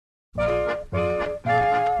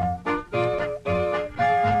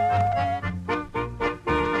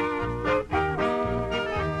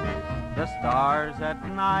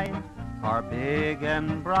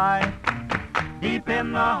and bright. Deep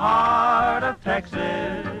in the heart of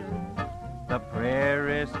Texas, the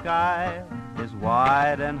prairie sky is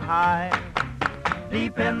wide and high.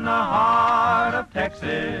 Deep in the heart of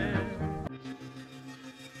Texas.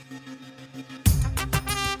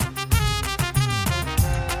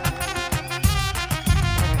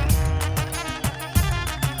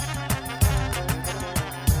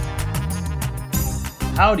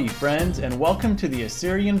 Howdy, friends, and welcome to the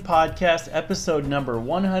Assyrian Podcast, episode number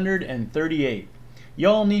 138.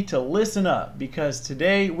 Y'all need to listen up because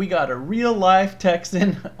today we got a real-life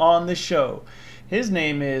Texan on the show. His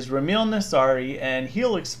name is Ramil Nassari, and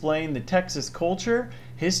he'll explain the Texas culture,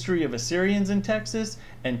 history of Assyrians in Texas,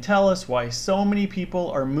 and tell us why so many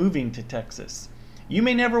people are moving to Texas. You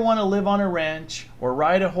may never want to live on a ranch or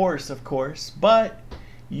ride a horse, of course, but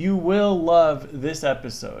you will love this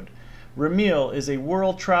episode. Ramil is a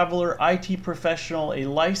world traveler, IT professional, a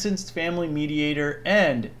licensed family mediator,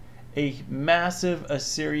 and a massive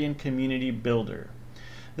Assyrian community builder.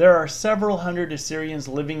 There are several hundred Assyrians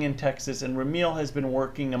living in Texas, and Ramil has been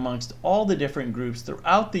working amongst all the different groups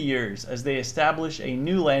throughout the years as they establish a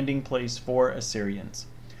new landing place for Assyrians.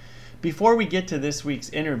 Before we get to this week's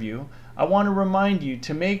interview, I want to remind you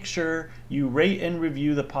to make sure you rate and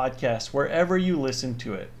review the podcast wherever you listen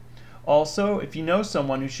to it. Also, if you know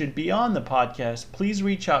someone who should be on the podcast, please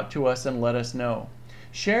reach out to us and let us know.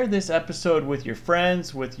 Share this episode with your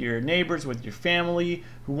friends, with your neighbors, with your family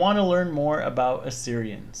who want to learn more about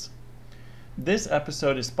Assyrians. This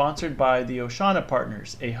episode is sponsored by the Oshana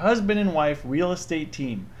Partners, a husband and wife real estate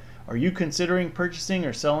team. Are you considering purchasing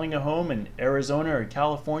or selling a home in Arizona or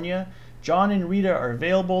California? John and Rita are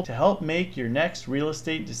available to help make your next real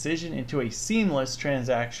estate decision into a seamless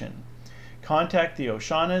transaction. Contact the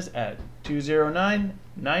Oshanas at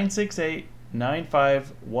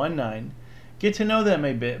 209-968-9519. Get to know them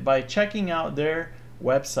a bit by checking out their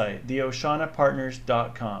website,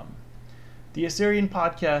 theoshanapartners.com. The Assyrian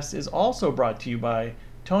Podcast is also brought to you by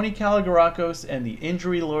Tony Kalogerakos and the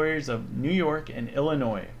Injury Lawyers of New York and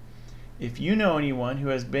Illinois. If you know anyone who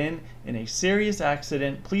has been in a serious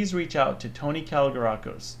accident, please reach out to Tony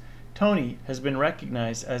Kalogerakos. Tony has been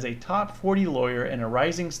recognized as a top 40 lawyer and a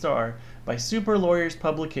rising star by Super Lawyers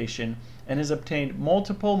publication and has obtained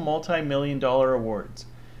multiple multi-million-dollar awards.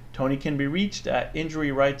 Tony can be reached at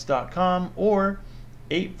injuryrights.com or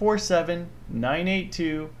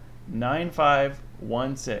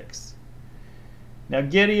 847-982-9516. Now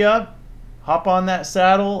giddy up, hop on that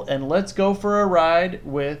saddle, and let's go for a ride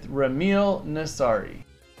with Ramil Nassari.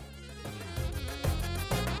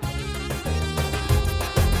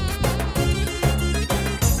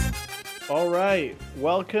 All right,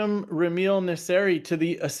 welcome Ramil Nassari to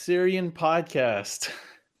the Assyrian Podcast.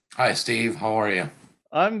 Hi, Steve. How are you?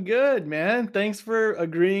 I'm good, man. Thanks for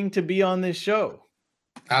agreeing to be on this show.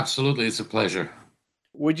 Absolutely. It's a pleasure.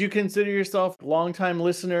 Would you consider yourself a longtime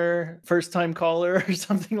listener, first-time caller, or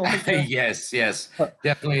something like that? Yes.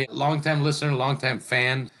 Definitely long-time listener, long-time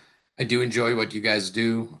fan. I do enjoy what you guys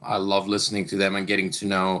do. I love listening to them and getting to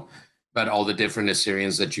know about all the different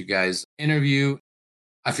Assyrians that you guys interview.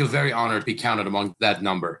 I feel very honored to be counted among that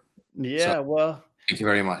number. Yeah, So, well, thank you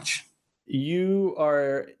very much. you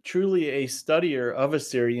are truly a studier of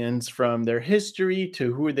Assyrians from their history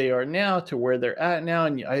to who they are now to where they're at now.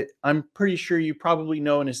 And I'm pretty sure you probably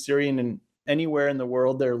know an Assyrian, and anywhere in the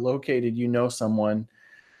world they're located, you know someone.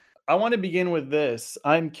 I want to begin with this.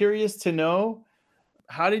 I'm curious to know,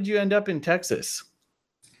 how did you end up in Texas?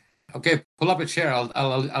 Okay, pull up a chair.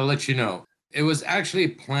 I'll let you know. It was actually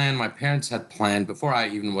planned. My parents had planned before I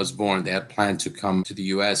even was born. They had planned to come to the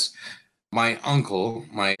U.S. My uncle,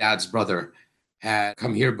 my dad's brother, had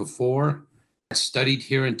come here before, studied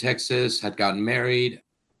here in Texas, had gotten married,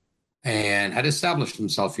 and had established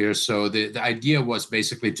himself here. So the idea was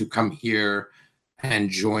basically to come here and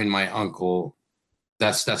join my uncle.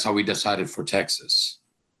 That's how we decided for Texas.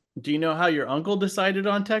 Do you know how your uncle decided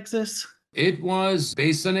on Texas? It was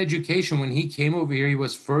based on education. When he came over here, he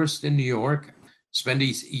was first in New York, spent a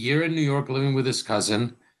year in New York living with his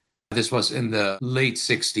cousin. This was in the late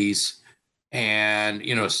 60s. And,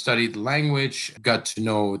 studied language, got to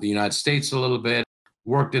know the United States a little bit,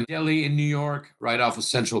 worked in Delhi in New York, right off of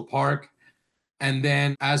Central Park. And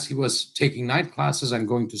then as he was taking night classes and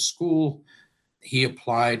going to school, he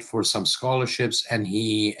applied for some scholarships, and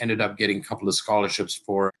he ended up getting a couple of scholarships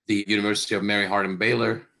for the University of Mary Hardin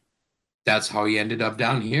Baylor. That's how he ended up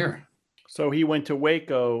down here. So he went to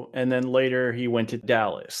Waco, and then later he went to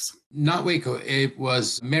Dallas. Not Waco. It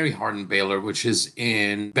was Mary Hardin Baylor, which is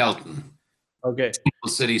in Belton. Okay.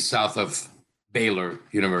 City south of Baylor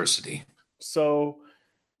University. So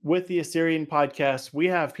with the Assyrian podcast, we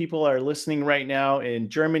have people are listening right now in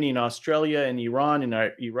Germany and Australia and Iran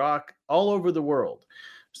and Iraq, all over the world.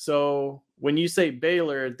 So when you say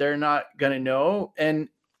Baylor, they're not going to know. And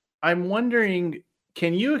I'm wondering,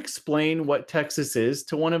 can you explain what Texas is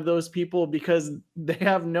to one of those people? Because they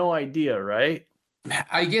have no idea, right?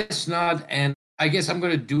 I guess not. And I guess I'm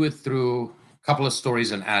going to do it through a couple of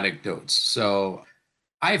stories and anecdotes. So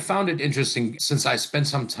I found it interesting since I spent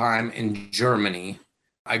some time in Germany.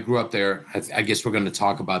 I grew up there. I guess we're going to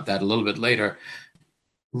talk about that a little bit later.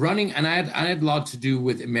 Running, and I had a lot to do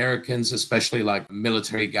with Americans, especially like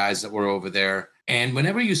military guys that were over there. And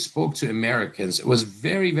whenever you spoke to Americans, it was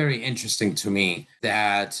very, very interesting to me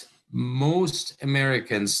that most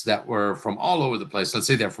Americans that were from all over the place, let's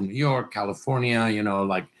say they're from New York, California,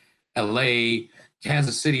 like LA,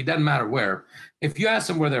 Kansas City, doesn't matter where. If you ask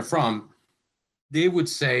them where they're from, they would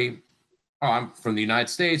say, oh, I'm from the United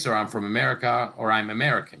States, or I'm from America, or I'm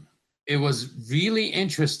American. It was really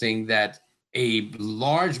interesting that a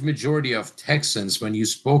large majority of Texans, when you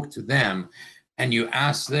spoke to them and you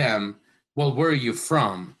asked them, well, where are you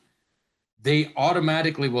from? They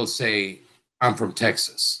automatically will say, I'm from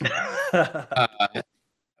Texas,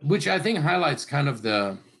 which I think highlights kind of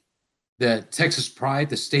the Texas pride,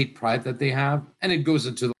 the state pride that they have. And it goes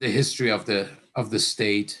into the history of the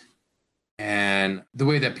state and the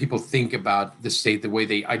way that people think about the state, the way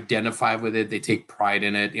they identify with it. They take pride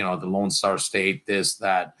in it, the Lone Star State, this,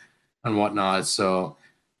 that, and whatnot. So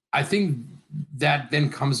I think that then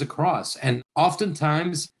comes across. And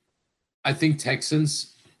oftentimes, I think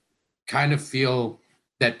Texans kind of feel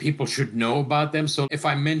that people should know about them. So if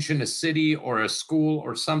I mention a city or a school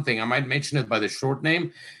or something, I might mention it by the short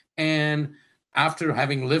name. And after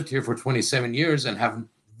having lived here for 27 years and have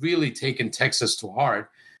really taken Texas to heart,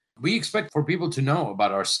 we expect for people to know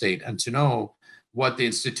about our state and to know what the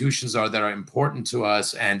institutions are that are important to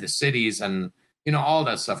us and the cities and, all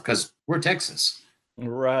that stuff, because we're Texas.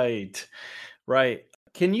 Right.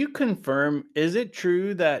 Can you confirm, is it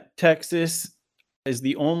true that Texas is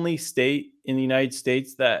the only state in the United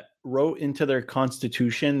States that wrote into their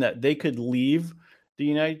constitution that they could leave the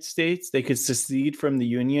United States? They could secede from the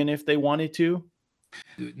Union if they wanted to?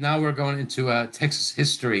 Now we're going into Texas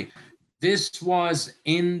history. This was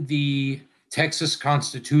in the Texas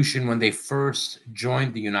Constitution when they first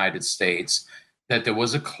joined the United States, that there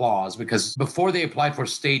was a clause, because before they applied for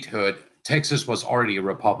statehood, Texas was already a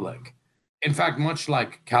republic. In fact, much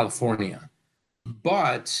like California.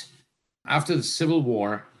 But after the Civil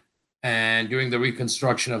War and during the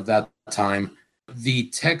Reconstruction of that time, the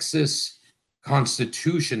Texas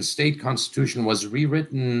Constitution, state constitution, was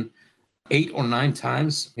rewritten 8 or 9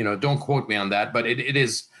 times. Don't quote me on that, but it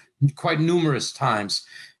is quite numerous times.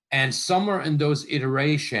 And somewhere in those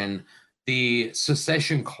iteration, the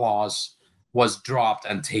secession clause was dropped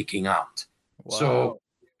and taken out. Wow. So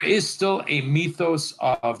there is still a mythos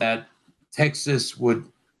of that Texas would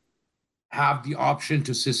have the option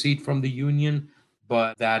to secede from the Union,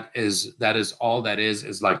 but that is all that is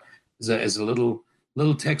a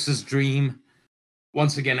little Texas dream.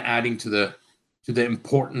 Once again, adding to the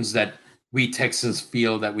importance that we Texans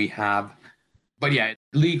feel that we have. But yeah,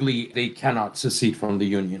 legally they cannot secede from the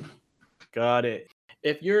Union. Got it.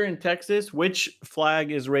 If you're in Texas, which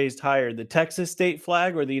flag is raised higher, the Texas state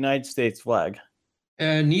flag or the United States flag?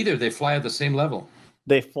 Neither. They fly at the same level.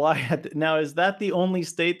 They fly now, is that the only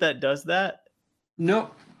state that does that? No.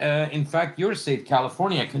 In fact, your state,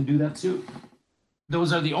 California, can do that too.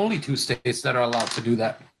 Those are the only 2 states that are allowed to do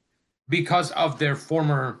that because of their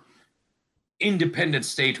former independent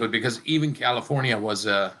statehood, because even California was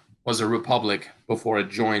a republic before it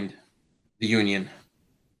joined the Union.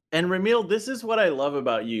 And Ramil, this is what I love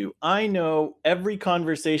about you. I know every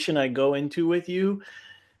conversation I go into with you,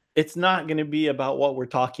 it's not going to be about what we're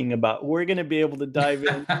talking about. We're going to be able to dive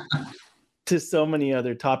in to so many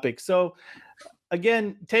other topics. So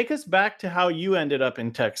again, take us back to how you ended up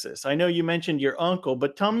in Texas. I know you mentioned your uncle,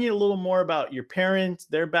 but tell me a little more about your parents,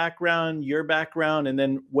 their background, your background, and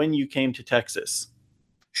then when you came to Texas.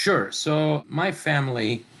 Sure. So my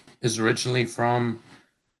family is originally from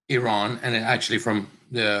Iran, and actually from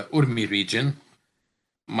the Urmi region.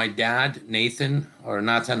 My dad, Nathan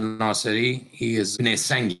Nasiri, he is Bnei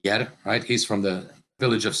Sanger, right? He's from the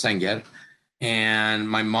village of Sanger. And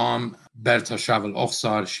my mom, Berta Shavel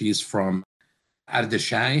Okhsar, she's from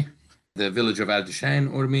Ardeshai, the village of Ardeshai in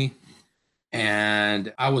Urmi.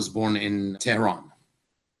 And I was born in Tehran.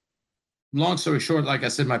 Long story short, like I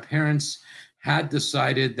said, my parents had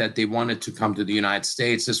decided that they wanted to come to the United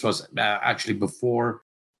States. This was actually before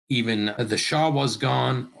even the Shah was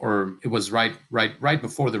gone, or it was right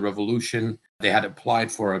before the revolution. They had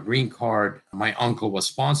applied for a green card. My uncle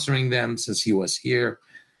was sponsoring them since he was here.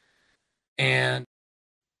 And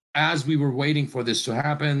as we were waiting for this to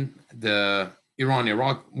happen, the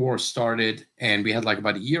Iran-Iraq war started, and we had like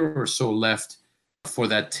about a year or so left for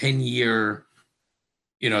that 10-year,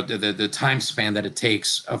 the time span that it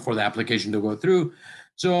takes for the application to go through.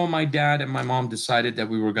 So my dad and my mom decided that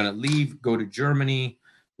we were going to leave, go to Germany,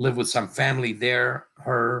 live with some family there.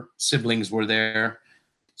 Her siblings were there.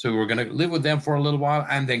 So we were going to live with them for a little while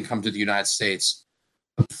and then come to the United States.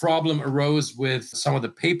 A problem arose with some of the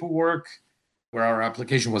paperwork where our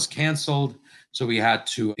application was canceled. So we had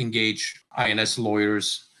to engage INS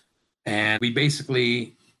lawyers. And we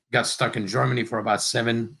basically got stuck in Germany for about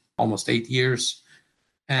 7, almost 8 years.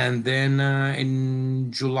 And then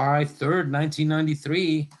in July 3rd,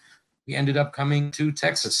 1993, we ended up coming to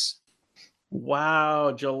Texas.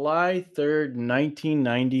 Wow, July 3rd,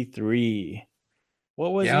 1993.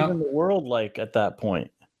 What was even the world like at that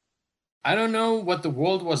point? I don't know what the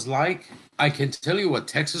world was like. I can tell you what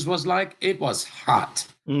Texas was like. It was hot.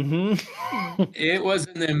 Mm-hmm. It was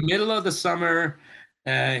in the middle of the summer.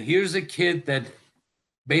 Here's a kid that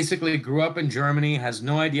basically grew up in Germany, has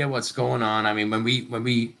no idea what's going on. I mean, when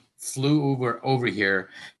we flew over here,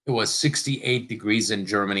 it was 68 degrees in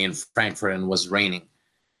Germany in Frankfurt and was raining.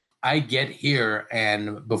 I get here,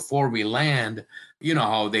 and before we land, you know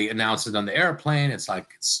how they announce it on the airplane. It's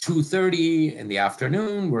 2:30 in the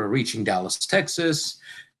afternoon. We're reaching Dallas, Texas.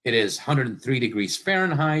 It is 103 degrees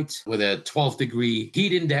Fahrenheit with a 12-degree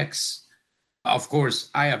heat index. Of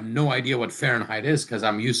course, I have no idea what Fahrenheit is because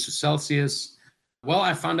I'm used to Celsius. Well,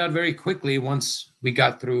 I found out very quickly once we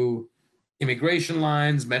got through immigration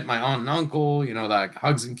lines, met my aunt and uncle, like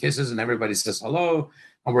hugs and kisses, and everybody says hello.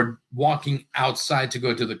 And we're walking outside to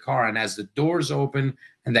go to the car. And as the doors open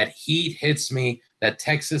and that heat hits me, that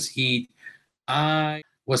Texas heat, I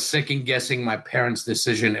was second guessing my parents'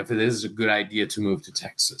 decision if it is a good idea to move to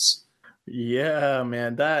Texas. Yeah,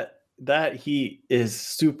 man, that heat is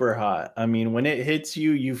super hot. I mean, when it hits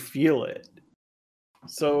you, you feel it.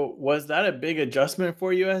 So was that a big adjustment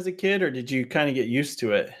for you as a kid, or did you kind of get used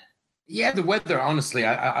to it? Yeah, the weather, honestly,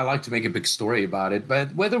 I like to make a big story about it,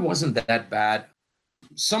 but weather wasn't that bad.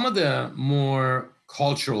 Some of the more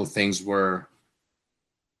cultural things were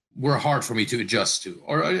hard for me to adjust to,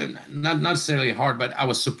 or not necessarily hard, but I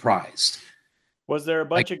was surprised. Was there a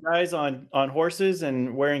bunch of guys on horses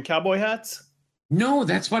and wearing cowboy hats? No,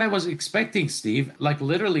 that's what I was expecting, Steve. Like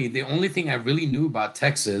literally, the only thing I really knew about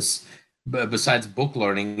Texas, besides book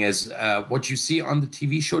learning, is what you see on the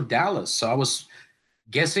TV show Dallas. So I was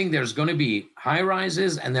guessing there's going to be high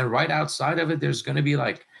rises, and then right outside of it, there's going to be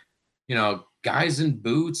guys in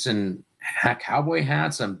boots and cowboy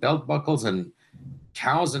hats and belt buckles and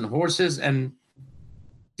cows and horses, and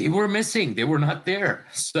they were missing. They were not there.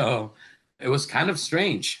 So it was kind of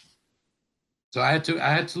strange. So I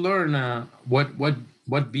had to learn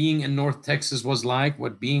what being in North Texas was like,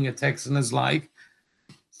 what being a Texan is like.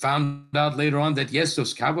 Found out later on that yes,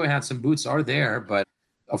 those cowboy hats and boots are there, but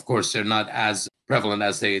of course they're not as prevalent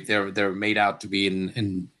as they're made out to be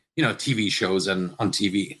in TV shows and on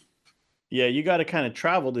TV. Yeah, you got to kind of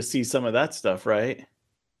travel to see some of that stuff, right?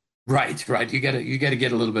 Right. You got to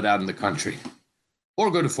get a little bit out in the country, or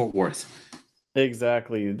go to Fort Worth.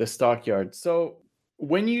 Exactly, the stockyard. So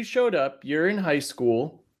when you showed up, you're in high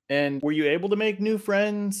school, and were you able to make new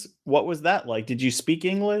friends? What was that like? Did you speak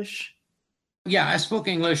English? Yeah, I spoke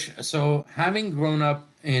English. So having grown up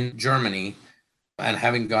in Germany and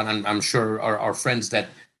having gone, I'm sure our friends that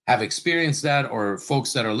have experienced that, or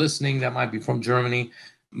folks that are listening that might be from Germany,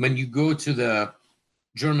 when you go to the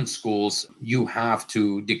German schools, you have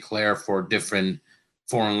to declare for different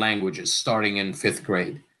foreign languages starting in 5th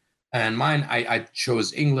grade. And mine, I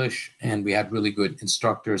chose English, and we had really good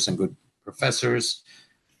instructors and good professors.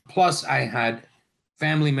 Plus, I had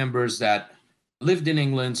family members that lived in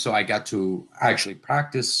England, so I got to actually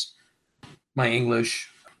practice my English.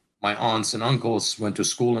 My aunts and uncles went to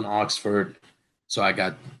school in Oxford, so I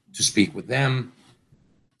got to speak with them.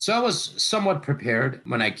 So I was somewhat prepared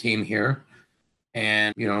when I came here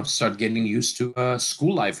and, started getting used to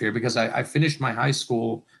school life here, because I finished my high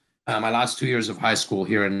school, my last 2 years of high school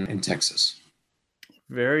here in Texas.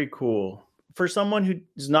 Very cool. For someone who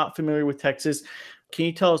is not familiar with Texas, can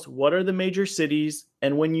you tell us what are the major cities?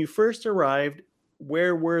 And when you first arrived,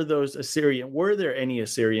 where were those Assyrian? Were there any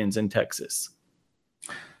Assyrians in Texas?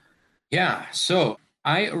 Yeah, so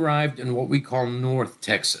I arrived in what we call North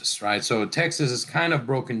Texas, right? So Texas is kind of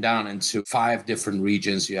broken down into 5 different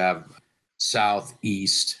regions. You have South,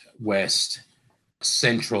 East, West,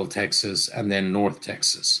 Central Texas and then North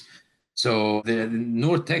Texas. So the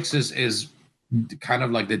North Texas is kind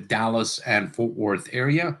of like the Dallas and Fort Worth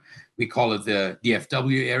area. We call it the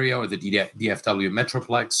DFW area or the DFW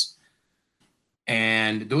Metroplex.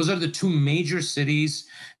 And those are the two major cities.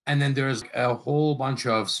 And then there's a whole bunch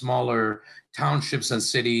of smaller townships and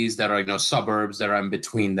cities that are, suburbs that are in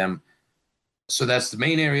between them. So that's the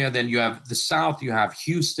main area. Then you have the south, you have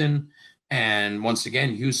Houston. And once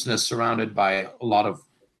again, Houston is surrounded by a lot of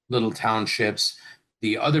little townships.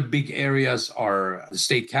 The other big areas are the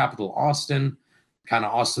state capital, Austin, kind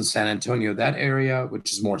of Austin, San Antonio, that area,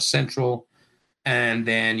 which is more central. And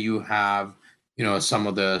then you have, some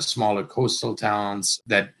of the smaller coastal towns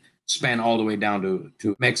that span all the way down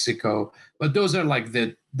to Mexico. But those are like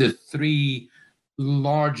the three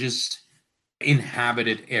largest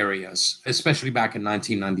inhabited areas, especially back in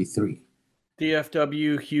 1993.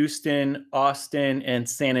 DFW, Houston, Austin, and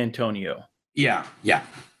San Antonio. Yeah.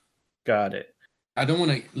 Got it. I don't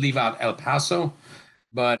want to leave out El Paso,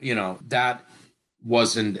 but, that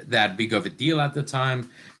wasn't that big of a deal at the time.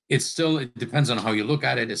 It depends on how you look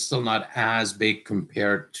at it. It's still not as big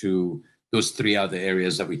compared to those three other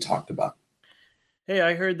areas that we talked about. Hey,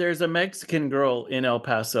 I heard there's a Mexican girl in El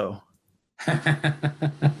Paso.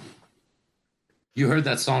 You heard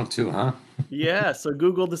that song too, huh? Yeah, so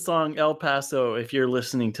Google the song El Paso if you're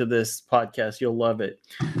listening to this podcast. You'll love it.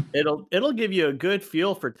 It'll give you a good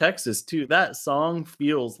feel for Texas too. That song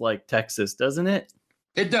feels like Texas, doesn't it?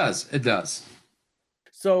 It does.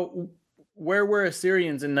 So where were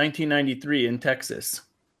Assyrians in 1993 in Texas?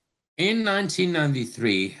 In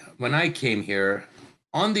 1993, when I came here,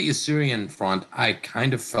 on the Assyrian front, I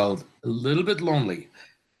kind of felt a little bit lonely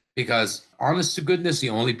because, honest to goodness, the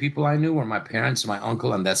only people I knew were my parents, my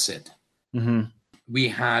uncle, and that's it. Mm-hmm. We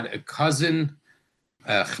had a cousin,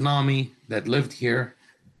 Khnami, that lived here.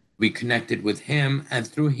 We connected with him, and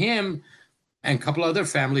through him and a couple other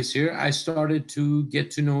families here, I started to get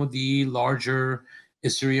to know the larger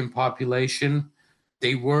Assyrian population.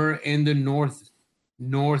 They were in the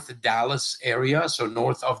North Dallas area, so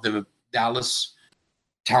north of the Dallas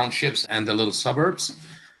townships and the little suburbs.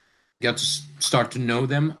 Got to start to know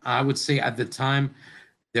them. I would say at the time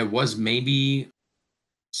there was maybe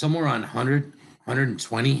somewhere around 100,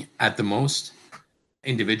 120 at the most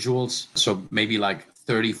individuals, so maybe like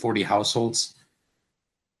 30, 40 households.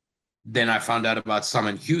 Then I found out about some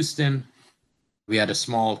in Houston. We had a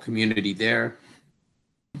small community there.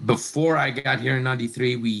 Before I got here in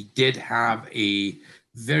 93, we did have a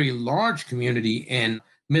very large community in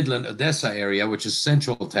Midland, Odessa area, which is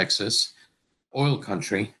central Texas, oil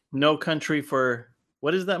country. No Country for,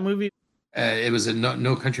 what is that movie? It was a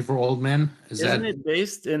no Country for Old Men. Isn't it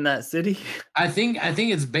based in that city? I think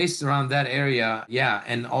it's based around that area. Yeah,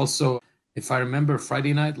 and also, if I remember,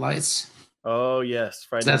 Friday Night Lights. Oh yes,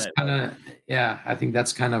 Friday That's Night. kind of I think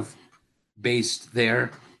that's kind of based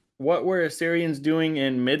there. What were Assyrians doing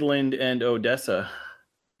in Midland and Odessa?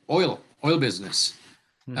 Oil business.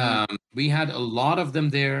 Mm-hmm. We had a lot of them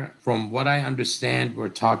there. From what I understand, we're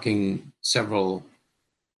talking several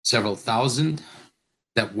thousand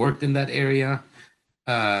that worked in that area.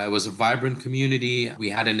 It was a vibrant community. We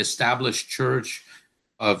had an established church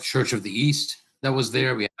of the East that was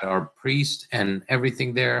there. We had our priest and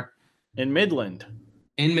everything there. In Midland?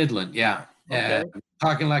 In Midland, yeah. Okay.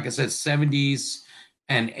 Talking, like I said, 70s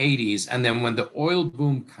and 80s. And then when the oil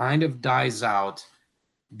boom kind of dies out,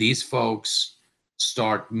 these folks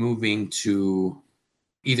start moving to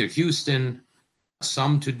either Houston,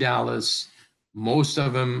 some to Dallas. Most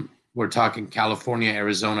of them, we're talking California,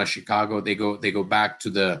 Arizona, Chicago. They go back to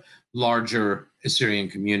the larger Assyrian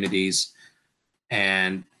communities,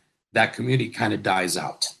 and that community kind of dies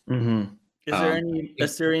out. Mm-hmm. Is there any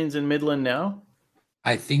Assyrians in Midland now?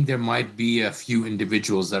 I think there might be a few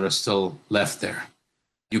individuals that are still left there.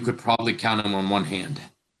 You could probably count them on one hand.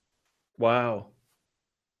 Wow.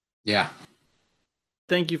 Yeah.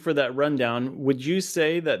 Thank you for that rundown. Would you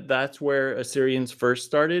say that that's where Assyrians first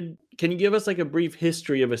started? Can you give us like a brief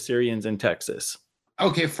history of Assyrians in Texas?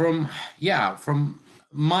 Okay, from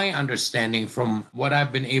my understanding, from what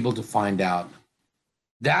I've been able to find out,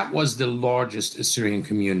 that was the largest Assyrian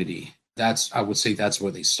community. I would say that's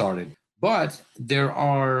where they started. But there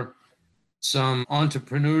are some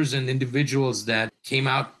entrepreneurs and individuals that came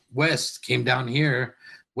out west, came down here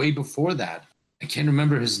way before that. I can't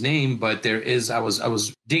remember his name, but I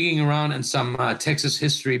was digging around in some Texas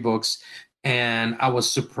history books, and I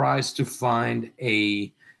was surprised to find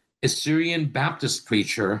a Assyrian Baptist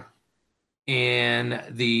preacher in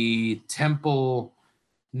the temple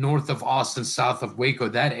north of Austin, south of Waco,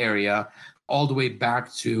 that area, all the way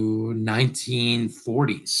back to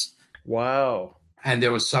 1940s. Wow. And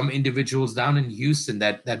there were some individuals down in Houston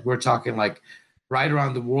that we're talking like right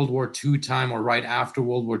around the World War II time or right after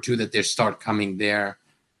World War II that they start coming there.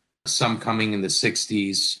 Some coming in the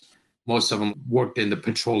 60s. Most of them worked in the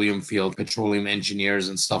petroleum field, petroleum engineers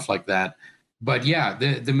and stuff like that. But yeah,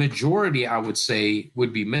 the majority, I would say,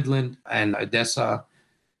 would be Midland and Odessa.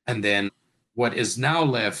 And then what is now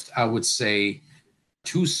left, I would say,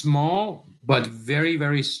 two small, but very,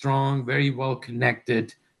 very strong, very well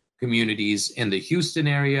connected communities in the Houston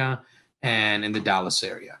area and in the Dallas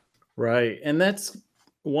area. Right. And that's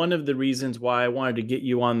one of the reasons why I wanted to get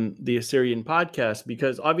you on the Assyrian podcast,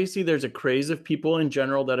 because obviously there's a craze of people in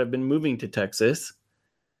general that have been moving to Texas.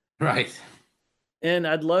 Right. And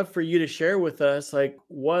I'd love for you to share with us, like,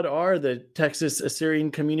 what are the Texas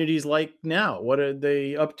Assyrian communities like now? What are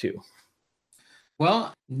they up to?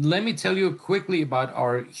 Well, let me tell you quickly about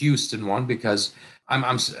our Houston one, because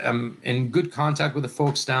I'm in good contact with the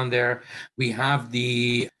folks down there. We have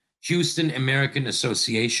the Houston American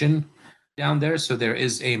Association down there. So there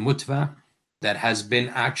is a mutwa that has been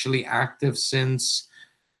actually active since,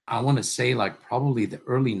 I want to say, like probably the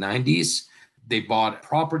early 90s. They bought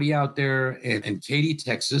property out there in Katy,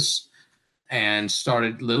 Texas, and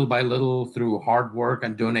started little by little through hard work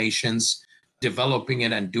and donations, developing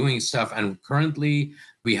it and doing stuff. And currently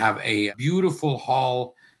we have a beautiful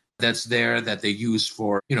hall that's there that they use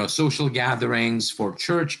for, social gatherings, for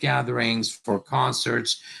church gatherings, for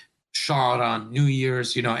concerts, Shara, New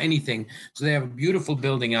Year's, anything. So they have a beautiful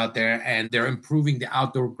building out there, and they're improving the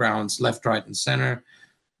outdoor grounds left, right, and center.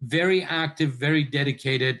 Very active, very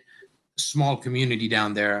dedicated, small community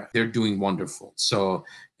down there. They're doing wonderful. So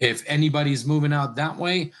if anybody's moving out that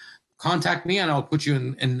way, contact me and I'll put you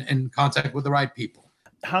in contact with the right people.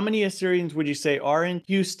 How many Assyrians would you say are in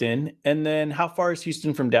Houston? And then how far is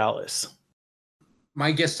Houston from Dallas?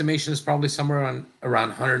 My guesstimation is probably somewhere around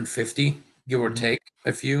 150, give or take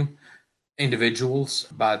a few individuals,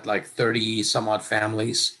 about like 30 some odd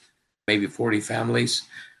families, maybe 40 families.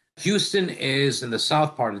 Houston is in the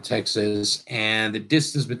south part of Texas, and the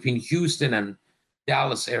distance between Houston and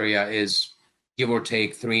Dallas area is give or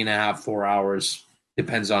take 3.5, 4 hours.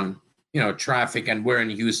 Depends on, traffic and where in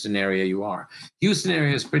Houston area you are. Houston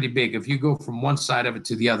area is pretty big. If you go from one side of it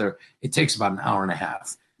to the other, it takes about an hour and a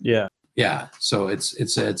half. Yeah. Yeah. So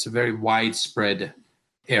it's a very widespread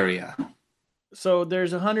area. So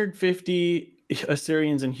there's 150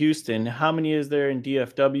 Assyrians in Houston. How many is there in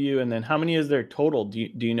DFW? And then how many is there total? Do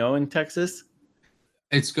you know in Texas?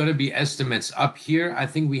 It's going to be estimates. Up here, I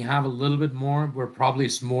think we have a little bit more. We're probably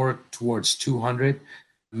more towards 200,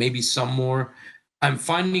 maybe some more. I'm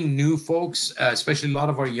finding new folks, especially a lot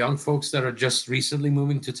of our young folks that are just recently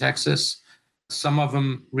moving to Texas. Some of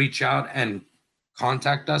them reach out and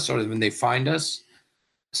contact us, or when they find us.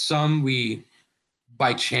 Some we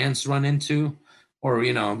by chance run into, or,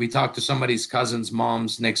 we talk to somebody's cousins,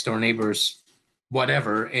 moms, next door neighbors,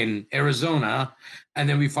 whatever, in Arizona. And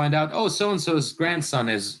then we find out, oh, so-and-so's grandson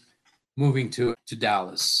is moving to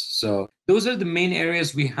Dallas. So those are the main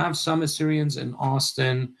areas. We have some Assyrians in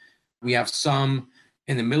Austin. We have some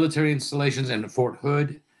in the military installations in Fort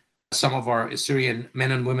Hood. Some of our Assyrian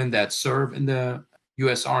men and women that serve in the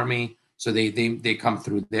U.S. Army. So they come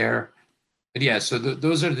through there. But yeah, so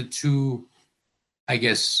those are the two, I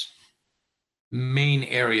guess, main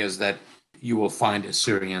areas that you will find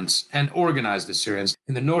Assyrians and organized Assyrians.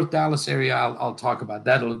 In the North Dallas area, I'll talk about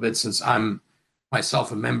that a little bit since I'm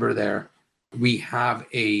myself a member there. We have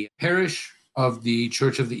a parish of the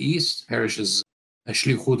Church of the East. Parish is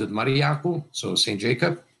Shlichut Mariaku, so St.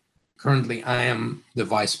 Jacob. Currently, I am the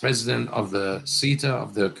vice president of the CETA,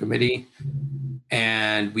 of the committee.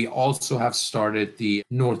 And we also have started the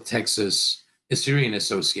North Texas Assyrian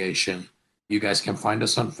Association. You guys can find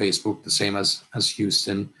us on Facebook, the same as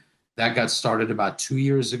Houston. That got started about 2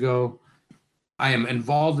 years ago. I am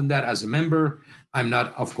involved in that as a member. I'm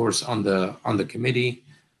not, of course, on the committee,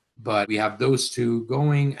 but we have those two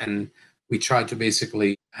going, and we try to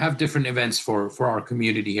basically have different events for our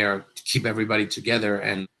community here to keep everybody together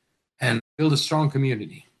and build a strong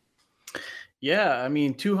community. Yeah, I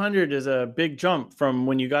mean, 200 is a big jump from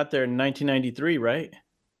when you got there in 1993, right?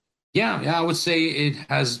 Yeah, I would say it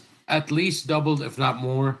has at least doubled, if not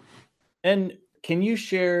more. And can you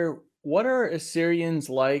share, what are Assyrians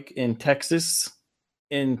like in Texas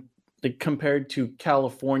compared to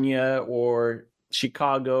California or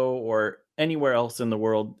Chicago or anywhere else in the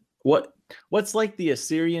world? What's like the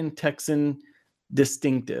Assyrian Texan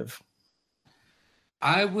distinctive?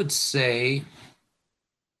 I would say,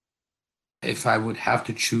 if I would have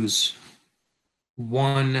to choose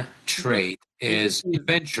one trait, is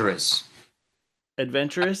adventurous.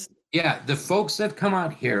 Adventurous? Yeah, the folks that come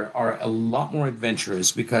out here are a lot more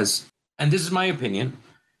adventurous because, and this is my opinion,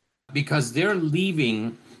 because they're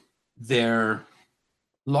leaving their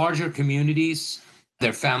larger communities,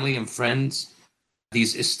 their family and friends,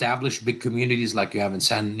 these established big communities like you have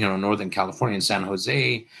in Northern California, in San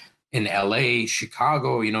Jose, in LA,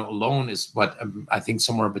 Chicago, alone is what I think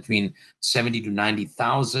somewhere between 70 to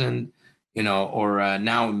 90,000, or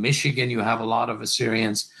now in Michigan, you have a lot of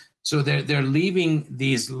Assyrians. So they're leaving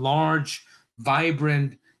these large,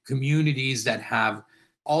 vibrant communities that have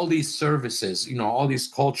all these services, all these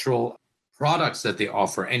cultural products that they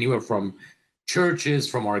offer, anywhere from churches,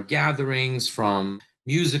 from our gatherings, from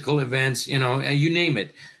musical events, and you name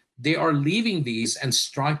it. They are leaving these and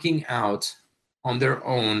striking out on their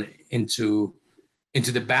own into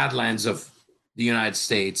the badlands of the United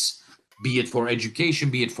States, be it for education,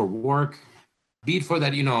 be it for work, be it for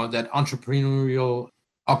that, that entrepreneurial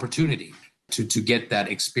opportunity to get that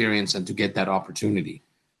experience and to get that opportunity.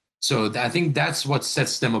 So I think that's what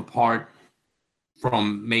sets them apart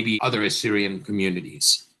from maybe other Assyrian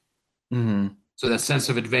communities. Mm-hmm. So that sense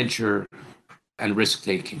of adventure and risk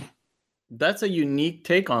taking. That's a unique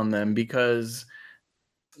take on them, because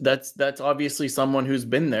that's obviously someone who's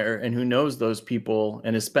been there and who knows those people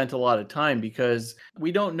and has spent a lot of time, because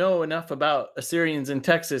we don't know enough about Assyrians in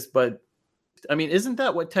Texas. But I mean, isn't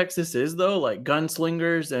that what Texas is though? Like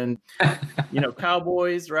gunslingers and,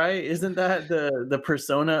 cowboys, right? Isn't that the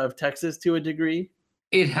persona of Texas to a degree?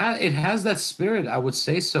 It has that spirit, I would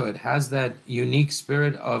say so. It has that unique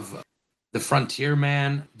spirit of the frontier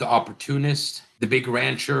man, the opportunist, the big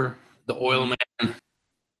rancher, the oil man.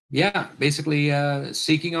 Yeah, basically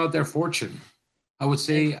seeking out their fortune. I would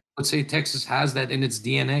say Texas has that in its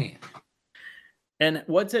DNA. And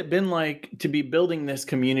what's it been like to be building this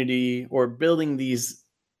community or building these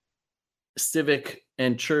civic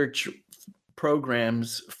and church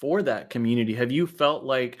programs for that community? Have you felt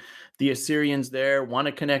like the Assyrians there want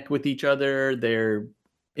to connect with each other? They're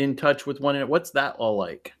in touch with one another? What's that all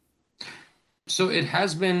like? So it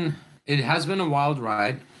has been a wild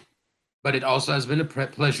ride, but it also has been a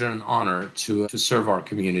pleasure and honor to serve our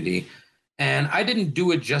community. And I didn't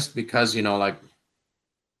do it just because, like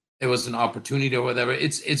it was an opportunity or whatever.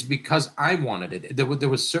 It's because I wanted it. There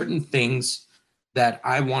were certain things that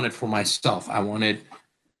I wanted for myself. I wanted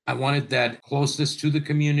that closeness to the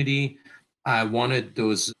community. I wanted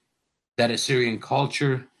that Assyrian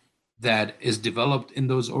culture that is developed in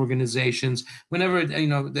those organizations. Whenever,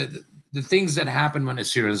 the things that happen when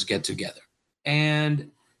Assyrians get together.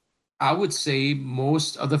 And I would say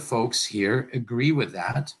most of the folks here agree with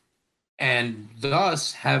that, and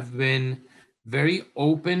thus have been very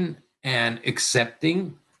open and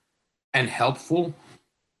accepting and helpful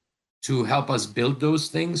to help us build those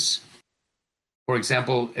things. For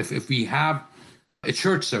example, if we have a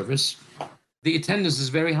church service, the attendance is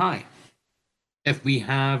very high. If we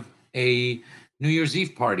have a New Year's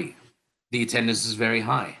Eve party, the attendance is very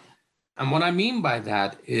high. And what I mean by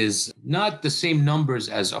that is not the same numbers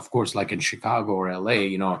as, of course, like in Chicago or LA,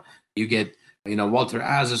 you get, Walter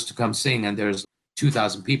Azzis to come sing and there's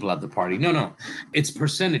 2,000 people at the party. No, it's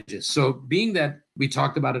percentages. So being that we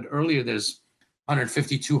talked about it earlier, there's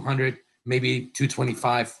 150, 200, maybe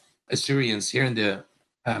 225 Assyrians here in the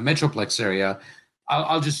Metroplex area.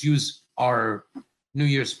 I'll just use our New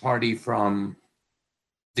Year's party from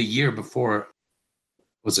the year before,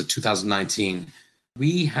 was it 2019?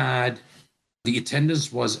 We had, the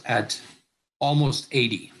attendance was at almost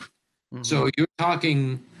 80. Mm-hmm. So you're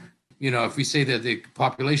talking, if we say that the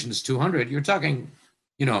population is 200, you're talking,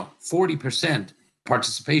 40%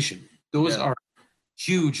 participation. Those are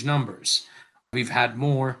huge numbers. We've had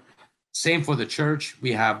more. Same for the church.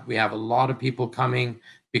 We have a lot of people coming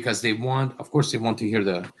because they want to hear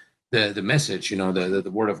the message,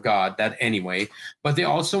 the word of God, that anyway, but they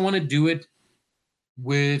also want to do it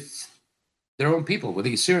with their own people, with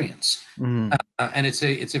the Assyrians. Mm-hmm. And it's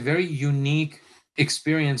a very unique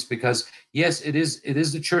experience because, yes, it is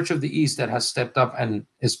the Church of the East that has stepped up and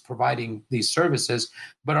is providing these services,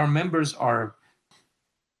 but our members are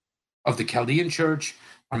of the Chaldean Church.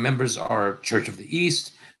 Our members are Church of the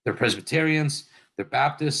East. They're Presbyterians. They're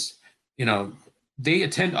Baptists. They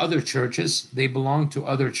attend other churches. They belong to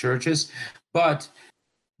other churches, but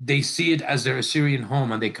they see it as their Assyrian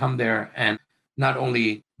home, and they come there and not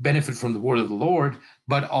only benefit from the word of the Lord,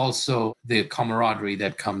 but also the camaraderie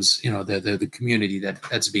that comes, the community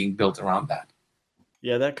that's being built around that.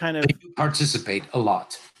 Yeah, that kind of... They participate a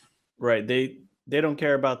lot. Right. They don't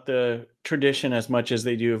care about the tradition as much as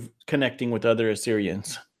they do of connecting with other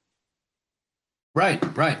Assyrians. Right.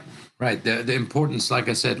 The importance, like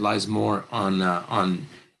I said, lies more on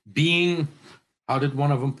being how did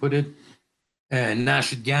one of them put it?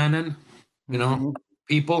 Nashed Gannon, Mhm.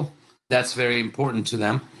 people. That's very important to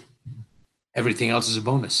them. Everything else is a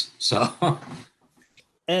bonus. So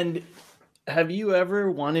And have you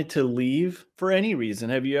ever wanted to leave for any reason?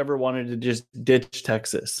 Have you ever wanted to just ditch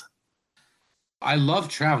Texas? I love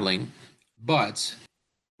traveling, but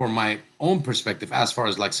from my own perspective, as far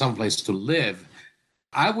as like someplace to live,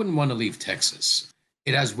 I wouldn't want to leave Texas.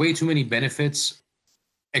 It has way too many benefits,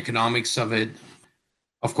 economics of it,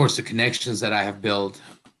 of course, the connections that I have built,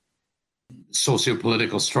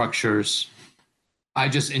 socio-political structures. I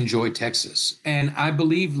just enjoy Texas. And I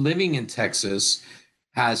believe living in Texas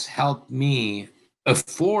has helped me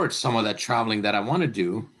afford some of that traveling that I want to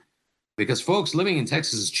do because, folks, living in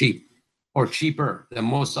Texas is cheap or cheaper than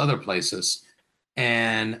most other places.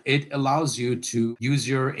 And it allows you to use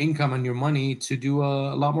your income and your money to do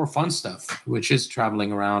a lot more fun stuff, which is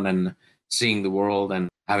traveling around and seeing the world and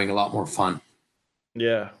having a lot more fun.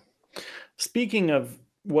 Yeah. Speaking of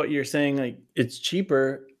what you're saying, like it's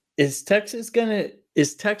cheaper, is Texas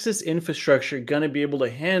infrastructure gonna be able to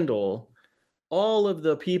handle all of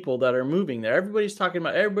the people that are moving there? Everybody's talking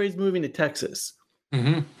about everybody's moving to Texas.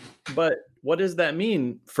 Hmm. But what does that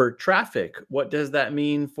mean for traffic? What does that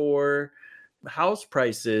mean for house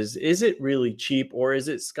prices? Is it really cheap or is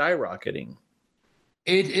it skyrocketing?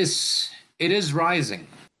 It is rising.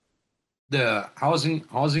 The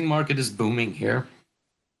housing market is booming here.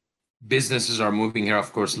 Businesses are moving here,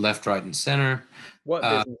 of course, left, right, and center. What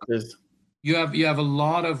Uh, businesses? you have a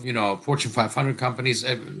lot of Fortune 500 companies.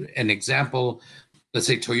 An example, let's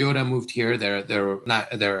say Toyota moved here.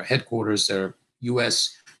 Their headquarters, their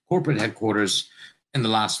U.S. corporate headquarters, in the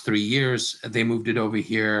last 3 years, they moved it over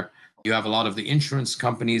here. You have a lot of the insurance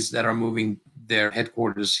companies that are moving their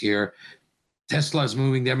headquarters here. Tesla is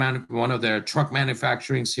moving one of their truck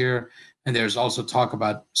manufacturings here, and there's also talk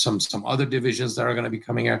about some other divisions that are going to be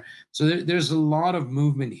coming here. So there's a lot of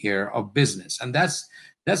movement here of business, and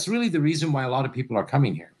that's really the reason why a lot of people are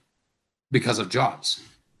coming here, because of jobs.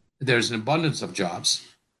 There's an abundance of jobs,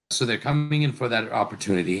 so they're coming in for that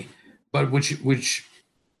opportunity. But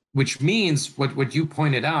which means what you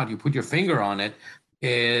pointed out, you put your finger on it,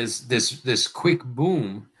 is this quick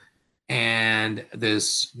boom and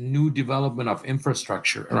this new development of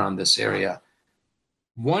infrastructure around this area.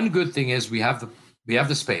 One good thing is we have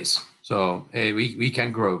the space, so we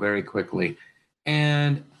can grow very quickly.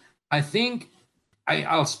 And I think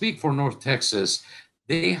I'll speak for North Texas.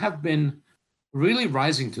 They have been really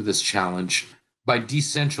rising to this challenge by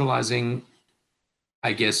decentralizing,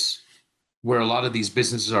 I guess, where a lot of these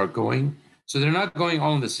businesses are going. So they're not going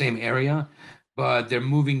all in the same area, but they're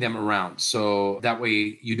moving them around. So that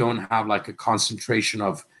way you don't have like a concentration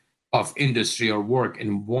of industry or work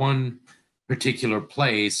in one particular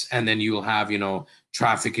place, and then you'll have,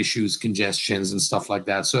 traffic issues, congestions, and stuff like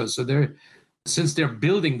that. So since they're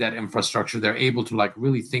building that infrastructure, they're able to like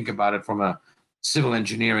really think about it from a civil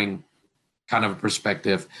engineering kind of a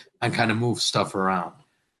perspective and kind of move stuff around.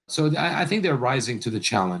 So I think they're rising to the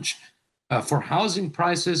challenge. For housing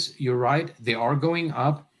prices, you're right, they are going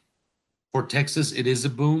up. For Texas, it is a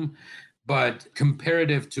boom, but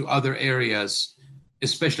comparative to other areas,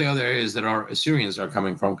 especially other areas that our Assyrians are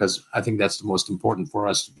coming from, because I think that's the most important for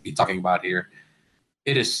us to be talking about here,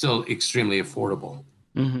 it is still extremely affordable.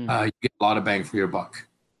 Mm-hmm. You get a lot of bang for your buck.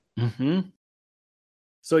 Mm-hmm.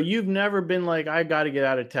 So you've never been like, I got to get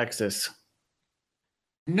out of Texas.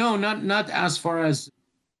 No, not as far as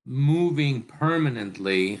moving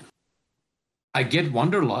permanently. I get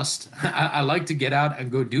wanderlust. I like to get out and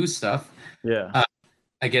go do stuff. Yeah.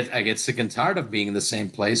 I get sick and tired of being in the same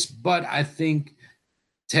place, but I think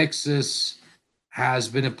Texas has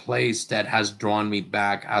been a place that has drawn me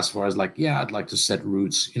back as far as like, yeah, I'd like to set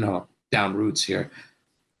roots, down roots here.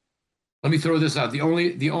 Let me throw this out. The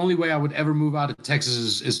only way I would ever move out of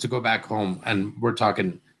Texas is to go back home, and we're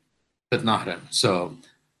talking Beth. So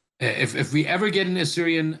if we ever get an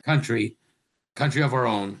Assyrian country of our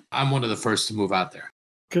own, I'm one of the first to move out there.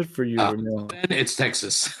 Good for you, Ramil. Then it's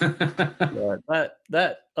Texas. Yeah,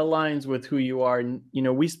 that aligns with who you are. And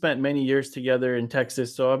we spent many years together in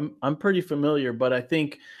Texas, so I'm pretty familiar. But I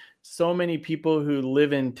think so many people who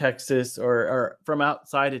live in Texas or are from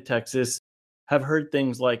outside of Texas have heard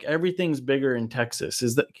things like everything's bigger in Texas.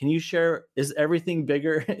 Can you share? Is everything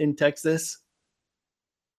bigger in Texas?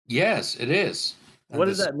 Yes, it is. What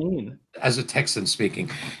does that mean? As a Texan speaking,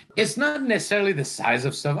 it's not necessarily the size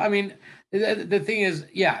of stuff. I mean, the thing is,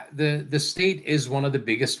 yeah, the state is one of the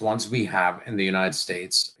biggest ones we have in the United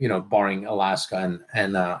States, barring Alaska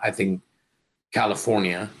and I think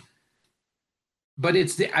California. But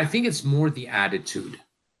I think it's more the attitude.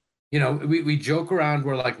 we joke around.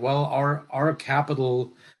 We're like, well, our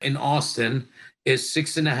capital in Austin is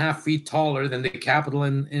 6.5 feet taller than the capital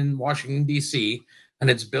in Washington, D.C., and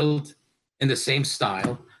it's built in the same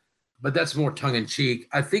style. But that's more tongue in cheek.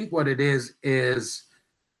 I think what it is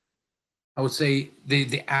I would say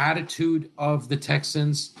the attitude of the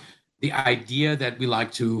Texans, the idea that we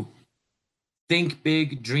like to think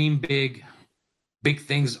big, dream big, big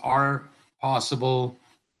things are possible.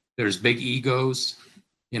 There's big egos,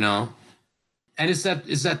 and it's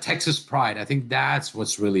that Texas pride. I think that's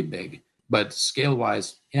what's really big. But scale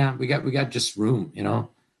wise, yeah, we got just room,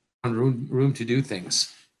 room to do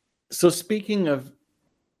things. So speaking of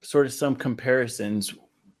sort of some comparisons,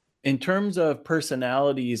 in terms of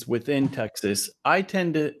personalities within Texas, I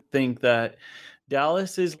tend to think that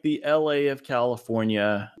Dallas is the LA of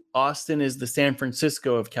California, Austin is the San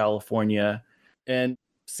Francisco of California, and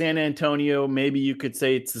San Antonio, maybe you could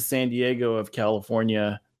say it's the San Diego of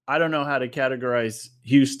California. I don't know how to categorize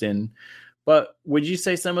Houston, but would you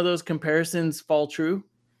say some of those comparisons fall true?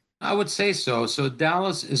 I would say so. So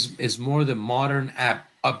Dallas is more the modern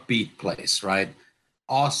upbeat place, right?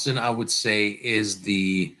 Austin, I would say, is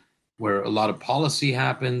where a lot of policy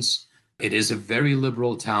happens. It is a very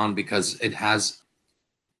liberal town because it has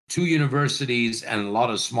 2 universities and a lot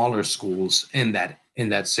of smaller schools in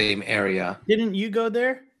that same area. Didn't you go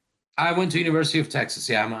there? I went to University of Texas.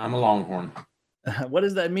 Yeah, I'm a Longhorn. What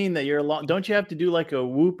does that mean that you're don't you have to do like a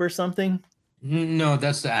whoop or something? No,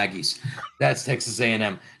 that's the Aggies. That's Texas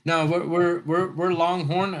A&M. No, we're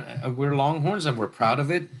Longhorn. We're Longhorns, and we're proud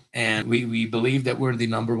of it. And we believe that we're the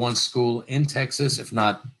number 1 school in Texas, if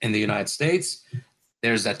not in the United States.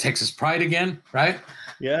 There's that Texas pride again, right?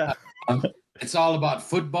 Yeah. It's all about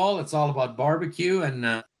football. It's all about barbecue,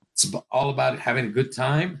 and it's all about having a good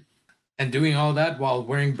time and doing all that while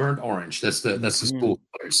wearing burnt orange. That's the school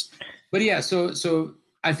colors. But yeah, so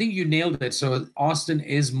I think you nailed it. So Austin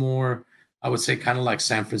is more, I would say, kind of like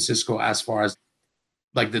San Francisco as far as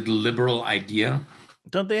like the liberal idea.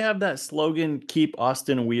 Don't they have that slogan, "Keep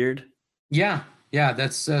Austin Weird"? Yeah,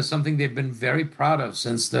 that's something they've been very proud of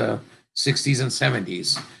since the 60s and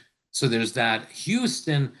 70s. So there's that.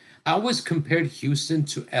 Houston, I always compared Houston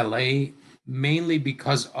to LA mainly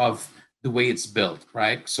because of the way it's built,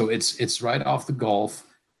 right? So it's right off the Gulf,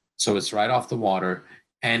 so it's right off the water,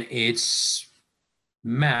 and it's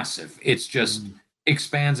massive. It's just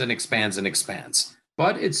expands and expands and expands.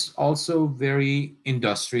 But it's also very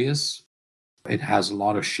industrious. It has a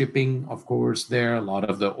lot of shipping, of course, there, a lot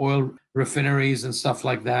of the oil refineries and stuff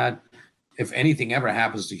like that. If anything ever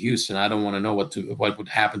happens to Houston, I don't want to know what would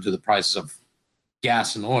happen to the prices of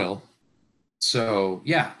gas and oil. So,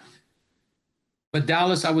 yeah. But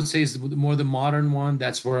Dallas, I would say, is more the modern one.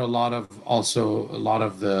 That's where a lot of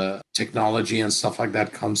the technology and stuff like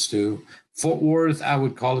that comes to. Fort Worth, I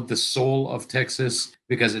would call it the soul of Texas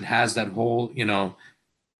because it has that whole,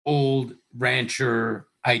 old rancher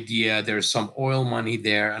idea. There's some oil money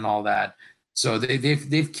there and all that. So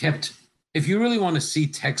they've kept. If you really want to see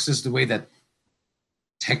Texas the way that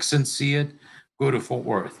Texans see it, go to Fort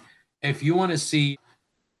Worth. If you want to see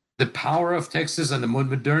the power of Texas and the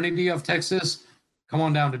modernity of Texas, come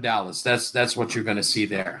on down to Dallas. That's what you're going to see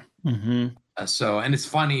there. Mm-hmm. And it's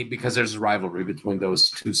funny because there's a rivalry between those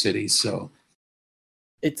 2 cities. So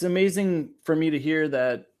it's amazing for me to hear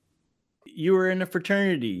that you were in a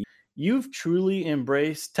fraternity. You've truly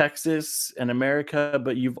embraced Texas and America,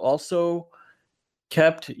 but you've also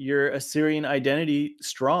kept your Assyrian identity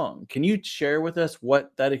strong. Can you share with us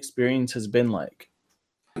what that experience has been like?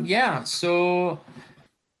 Yeah, so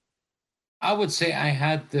I would say I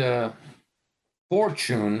had the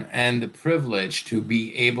fortune and the privilege to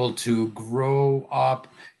be able to grow up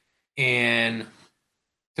in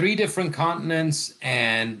 3 different continents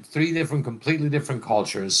and 3 completely different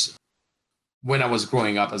cultures when I was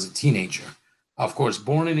growing up as a teenager. Of course,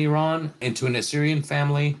 born in Iran into an Assyrian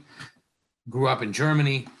family, grew up in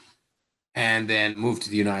Germany, and then moved to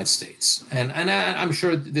the United States. And I'm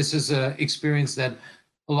sure this is an experience that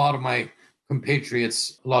a lot of my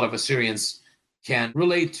compatriots, a lot of Assyrians can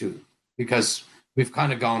relate to because we've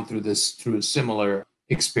kind of gone through similar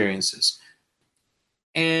experiences.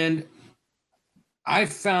 And I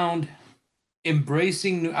found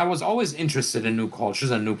I was always interested in new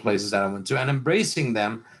cultures and new places that I went to, and embracing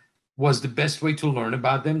them was the best way to learn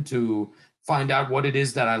about them, to find out what it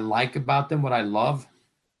is that I like about them, what I love.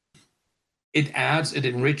 It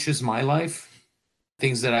enriches my life,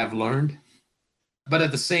 things that I've learned. But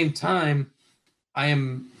at the same time,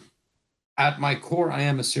 at my core, I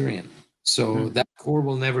am Assyrian. So that core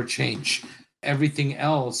will never change. Everything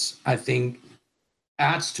else, I think,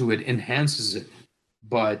 adds to it, enhances it.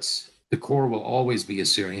 But the core will always be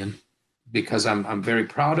Assyrian because I'm very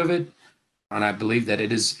proud of it. And I believe that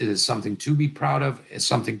it is something to be proud of, it's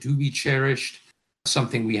something to be cherished,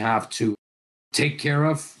 something we have to take care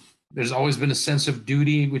of. There's always been a sense of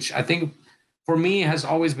duty, which I think for me has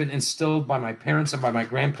always been instilled by my parents and by my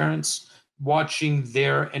grandparents, watching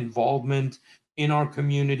their involvement in our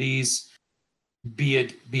communities, be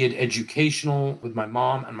it educational with my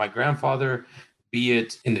mom and my grandfather, be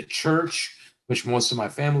it in the church, which most of my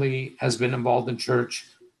family has been involved in church.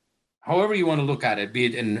 However you want to look at it, be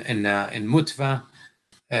it in Mutva,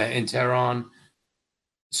 in Tehran.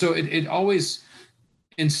 So it always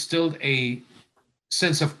instilled a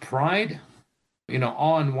sense of pride,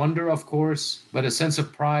 awe and wonder, of course, but a sense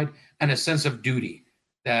of pride and a sense of duty,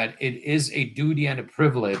 that it is a duty and a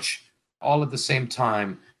privilege all at the same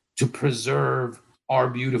time to preserve our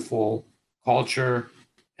beautiful culture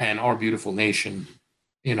and our beautiful nation,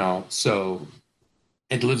 so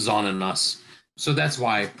it lives on in us. So that's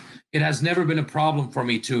why it has never been a problem for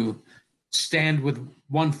me to stand with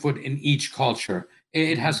one foot in each culture.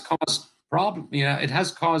 It has caused it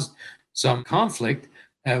has caused some conflict,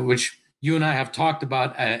 which you and I have talked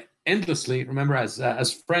about endlessly, remember,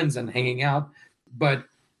 as friends and hanging out. But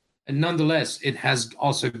nonetheless, it has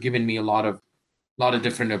also given me a lot of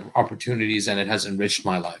different opportunities, and it has enriched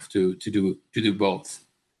my life to do both,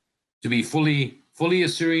 to be fully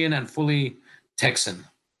Assyrian and fully Texan.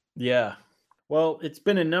 Yeah. Well, it's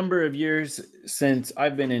been a number of years since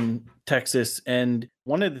I've been in Texas, and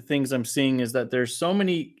one of the things I'm seeing is that there's so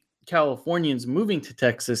many Californians moving to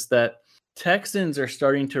Texas that Texans are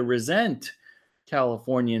starting to resent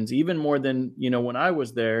Californians even more than, when I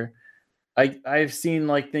was there. I've seen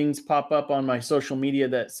like things pop up on my social media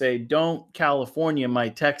that say, "Don't California my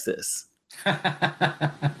Texas."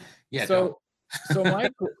 Yeah. So so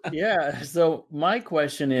my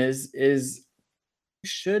question is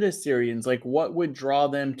should Assyrians, like, what would draw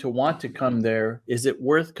them to want to come there? Is it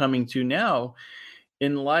worth coming to now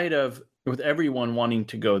in light of with everyone wanting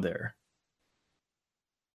to go there?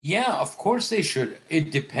 Yeah, of course they should. It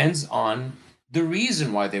depends on the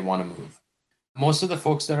reason why they want to move. Most of the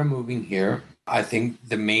folks that are moving here, I think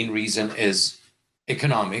the main reason is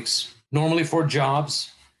economics, normally for jobs.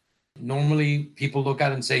 Normally people look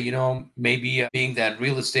at it and say, maybe being that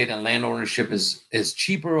real estate and land ownership is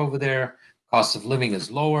cheaper over there, cost of living is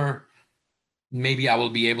lower, maybe I will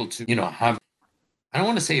be able to, have, I don't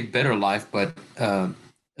want to say a better life, but a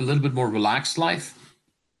little bit more relaxed life.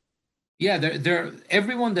 Yeah, they're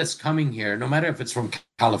everyone that's coming here, no matter if it's from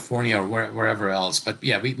California or wherever else. But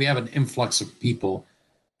yeah, we have an influx of people,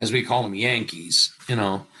 as we call them, Yankees.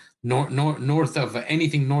 North of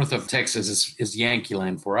anything north of Texas is Yankee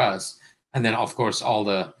land for us, and then of course all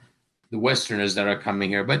the Westerners that are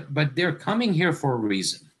coming here. But they're coming here for a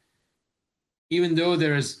reason. Even though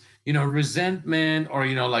there's resentment or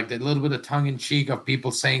like the little bit of tongue in cheek of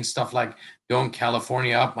people saying stuff like "Don't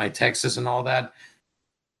California up my Texas" and all that.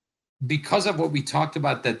 Because of what we talked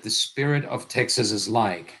about, that the spirit of Texas is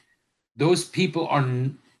like, those people are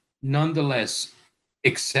nonetheless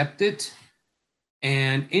accepted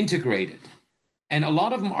and integrated. And a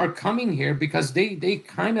lot of them are coming here because they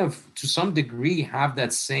kind of, to some degree, have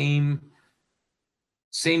that same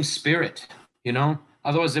spirit,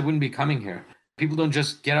 Otherwise, they wouldn't be coming here. People don't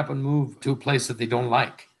just get up and move to a place that they don't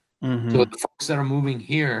like. Mm-hmm. So the folks that are moving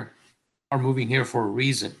here for a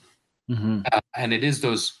reason. Mm-hmm. And it is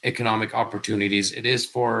those economic opportunities. It is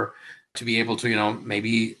to be able to,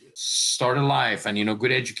 maybe start a life and,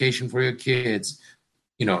 good education for your kids,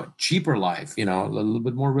 cheaper life, a little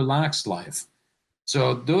bit more relaxed life.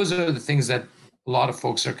 So those are the things that a lot of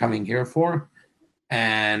folks are coming here for.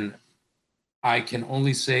 And I can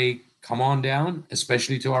only say, come on down,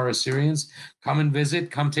 especially to our Assyrians. Come and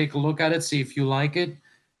visit, come take a look at it, see if you like it.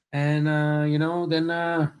 And, then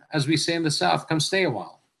as we say in the South, come stay a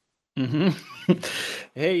while. Mm-hmm.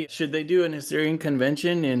 Hey, should they do an Assyrian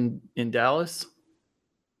convention in Dallas?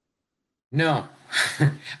 No,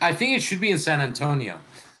 I think it should be in San Antonio.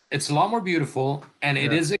 It's a lot more beautiful, and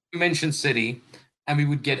it is a convention city, and we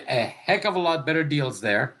would get a heck of a lot better deals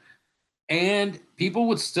there, and people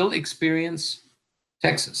would still experience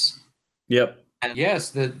Texas. Yep. And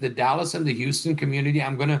yes, the Dallas and the Houston community,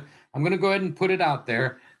 I'm gonna go ahead and put it out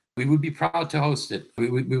there. We would be proud to host it. We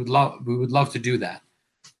would love to do that.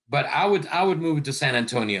 But I would move it to San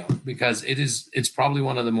Antonio because it's probably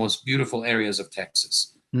one of the most beautiful areas of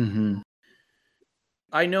Texas. Mm-hmm.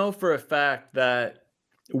 I know for a fact that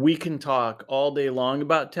we can talk all day long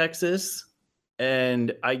about Texas,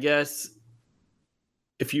 and I guess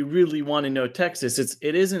if you really want to know Texas,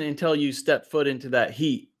 it isn't until you step foot into that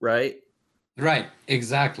heat, right? Right,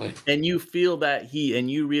 exactly. And you feel that heat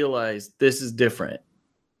and you realize this is different.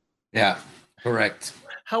 Yeah, correct.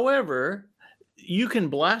 However, you can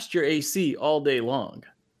blast your AC all day long.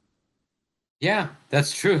 Yeah,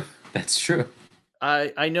 that's true. That's true.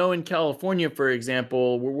 I know in California, for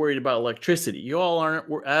example, we're worried about electricity. You all aren't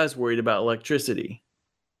as worried about electricity.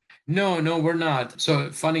 No, we're not.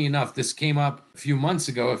 So funny enough, this came up a few months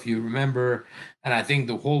ago, if you remember, and I think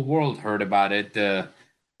the whole world heard about it.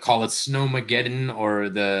 Call it Snowmageddon or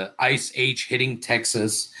the Ice Age hitting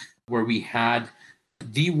Texas, where we had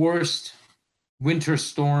the worst winter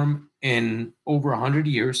storm in over 100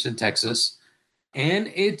 years in Texas. And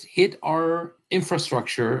it hit our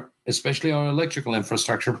infrastructure, especially our electrical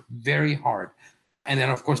infrastructure, very hard. And then,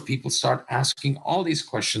 of course, people start asking all these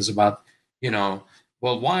questions about,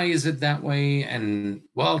 well, why is it that way? And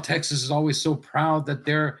well, Texas is always so proud that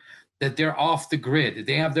they're off the grid.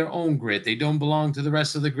 They have their own grid. They don't belong to the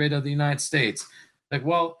rest of the grid of the United States. Like,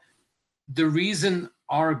 well, the reason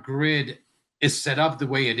our grid is set up the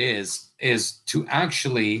way it is to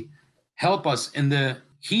actually help us in the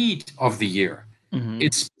heat of the year. Mm-hmm.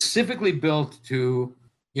 It's specifically built to,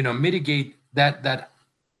 mitigate that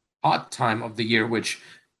hot time of the year, which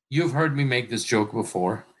you've heard me make this joke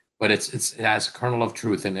before, but it has a kernel of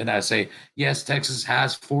truth in it. I say, yes, Texas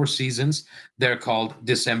has 4 seasons. They're called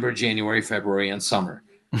December, January, February, and summer.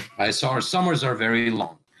 Right? So our summers are very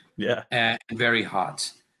long, Yeah, and very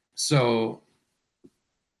hot. So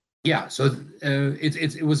yeah, so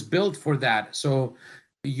it was built for that. So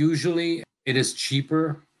usually it is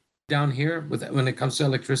cheaper down here when it comes to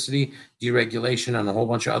electricity deregulation and a whole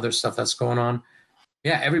bunch of other stuff that's going on.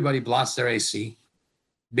 Yeah, everybody blasts their AC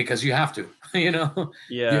because you have to,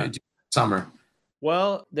 yeah. summer.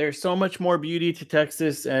 Well, there's so much more beauty to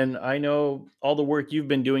Texas, and I know all the work you've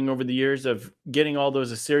been doing over the years of getting all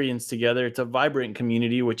those Assyrians together. It's a vibrant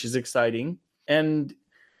community, which is exciting. And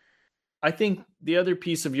I think the other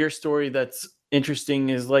piece of your story that's interesting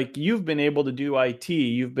is like you've been able to do IT,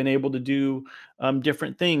 you've been able to do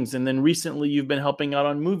different things, and then recently you've been helping out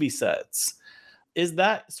on movie sets. Is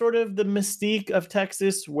that sort of the mystique of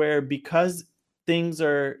Texas, where because things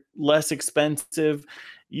are less expensive,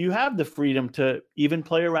 you have the freedom to even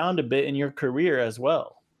play around a bit in your career as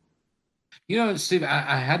well? Steve,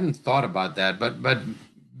 I hadn't thought about that, but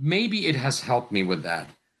maybe it has helped me with that.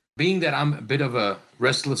 Being that I'm a bit of a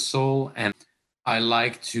restless soul and I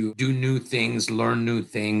like to do new things, learn new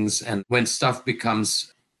things, and when stuff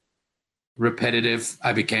becomes repetitive,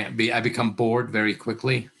 I become bored very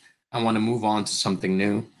quickly. I want to move on to something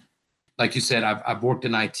new. Like you said, I've worked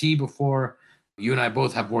in IT before. You and I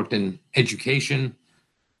both have worked in education.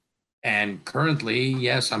 And currently,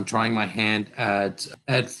 yes, I'm trying my hand at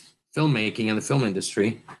filmmaking in the film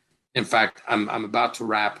industry. In fact, I'm about to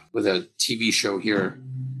wrap with a TV show here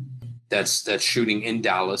that's shooting in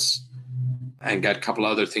Dallas, and got a couple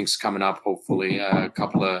other things coming up, hopefully, a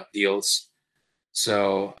couple of deals.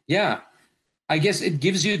 So yeah, I guess it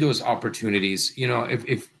gives you those opportunities.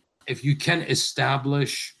 If you can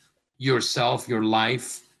establish yourself, your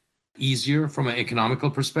life easier from an economical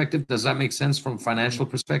perspective, does that make sense? From a financial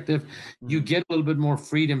perspective, you get a little bit more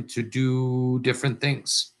freedom to do different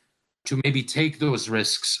things, to maybe take those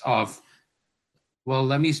risks of, well,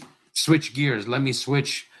 let me switch gears, let me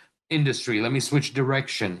switch industry, let me switch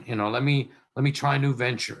direction, let me try new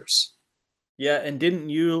ventures. Yeah, and didn't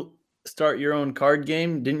you start your own card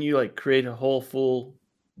game? Didn't you like create a whole full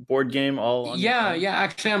board game all on your own? Yeah,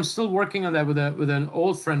 actually I'm still working on that with an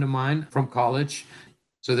old friend of mine from college.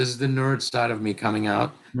 So this is the nerd side of me coming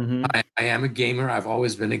out. Mm-hmm. I am a gamer. I've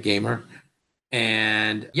always been a gamer.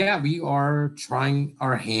 And yeah, we are trying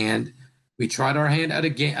our hand. We tried our hand at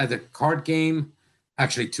a card game,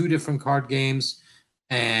 actually 2 different card games,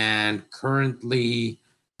 and currently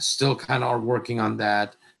still kind of are working on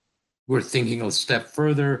that. We're thinking a step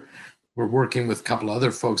further. We're working with a couple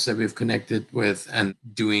other folks that we've connected with and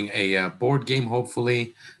doing a board game,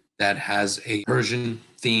 hopefully, that has a Persian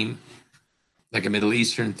theme, like a Middle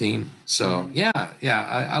Eastern theme. So yeah,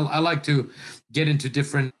 I like to get into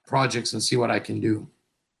different projects and see what I can do.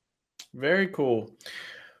 Very cool.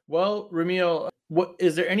 Well, Ramil, what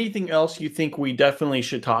is there anything else you think we definitely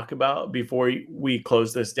should talk about before we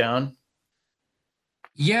close this down?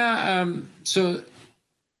 Yeah, so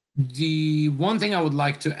the one thing I would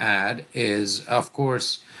like to add is, of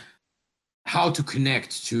course, how to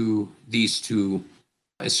connect to these 2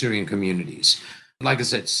 Assyrian communities. Like I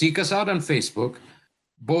said, seek us out on Facebook.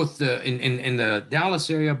 Both in the Dallas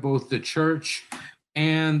area, both the church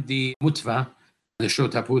and the Mutva, the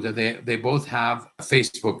Shotaputa, they both have a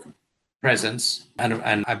Facebook presence,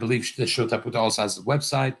 and I believe the Shotaputa also has a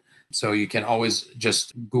website. So you can always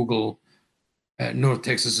just Google North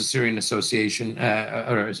Texas Assyrian Association,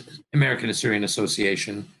 or American Assyrian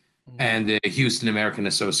Association, and the Houston American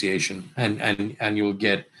Association, and you'll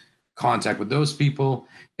get contact with those people.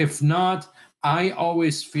 If not, I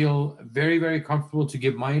always feel very, very comfortable to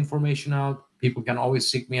give my information out. People can always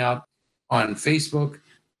seek me out on Facebook,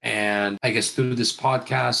 and I guess through this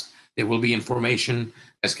podcast, there will be information. You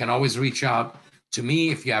guys can always reach out to me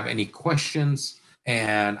if you have any questions,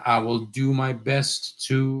 and I will do my best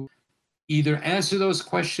to either answer those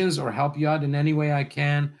questions or help you out in any way I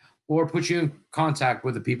can, or put you in contact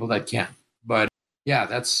with the people that can. But yeah,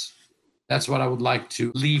 that's what I would like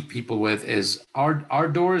to leave people with, is our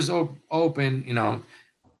doors open.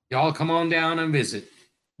 Y'all come on down and visit.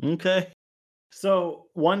 Okay. So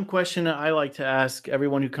one question that I like to ask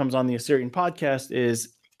everyone who comes on the Assyrian podcast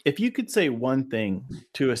is, if you could say one thing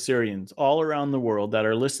to Assyrians all around the world that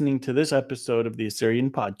are listening to this episode of the Assyrian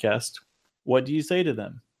podcast, what do you say to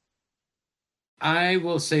them? I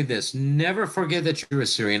will say this: never forget that you're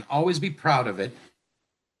Assyrian. Always be proud of it.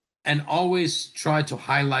 And always try to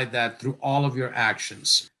highlight that through all of your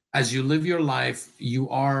actions. As you live your life, you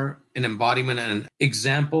are an embodiment and an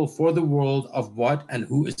example for the world of what and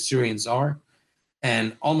who Assyrians are.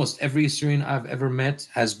 And almost every Assyrian I've ever met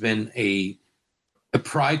has been a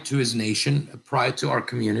pride to his nation, a pride to our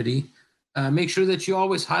community. Make sure that you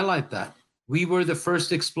always highlight that. We were the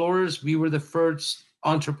first explorers. We were the first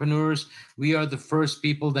entrepreneurs. We are the first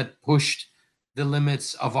people that pushed the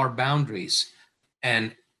limits of our boundaries.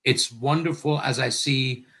 And it's wonderful as I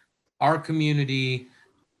see our community,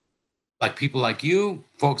 like people like you,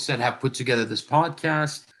 folks that have put together this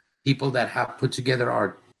podcast, people that have put together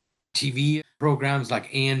our TV programs like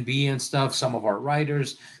A&B and stuff, some of our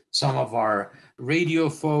writers, some of our radio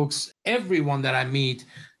folks, everyone that I meet,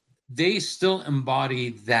 they still embody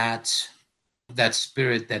that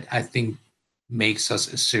spirit that I think makes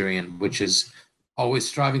us Assyrian, which is always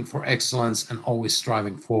striving for excellence and always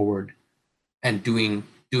striving forward and doing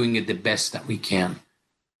it the best that we can.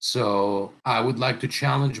 So I would like to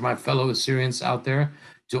challenge my fellow Assyrians out there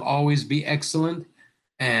to always be excellent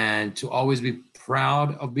and to always be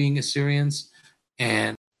proud of being Assyrians.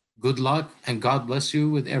 And good luck, and God bless you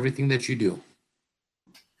with everything that you do.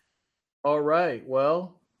 All right.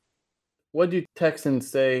 Well, what do Texans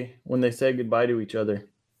say when they say goodbye to each other?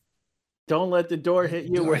 Don't let the door hit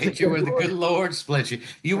you where the good Lord split you.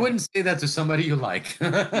 You wouldn't say that to somebody you like.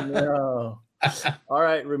 No. All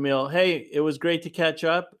right, Ramil. Hey, it was great to catch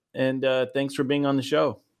up, and thanks for being on the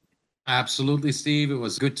show. Absolutely, Steve. It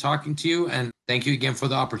was good talking to you, and thank you again for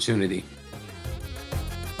the opportunity.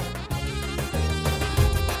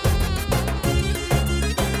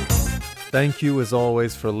 Thank you as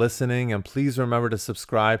always for listening, and please remember to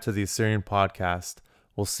subscribe to the Assyrian podcast.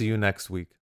 We'll see you next week.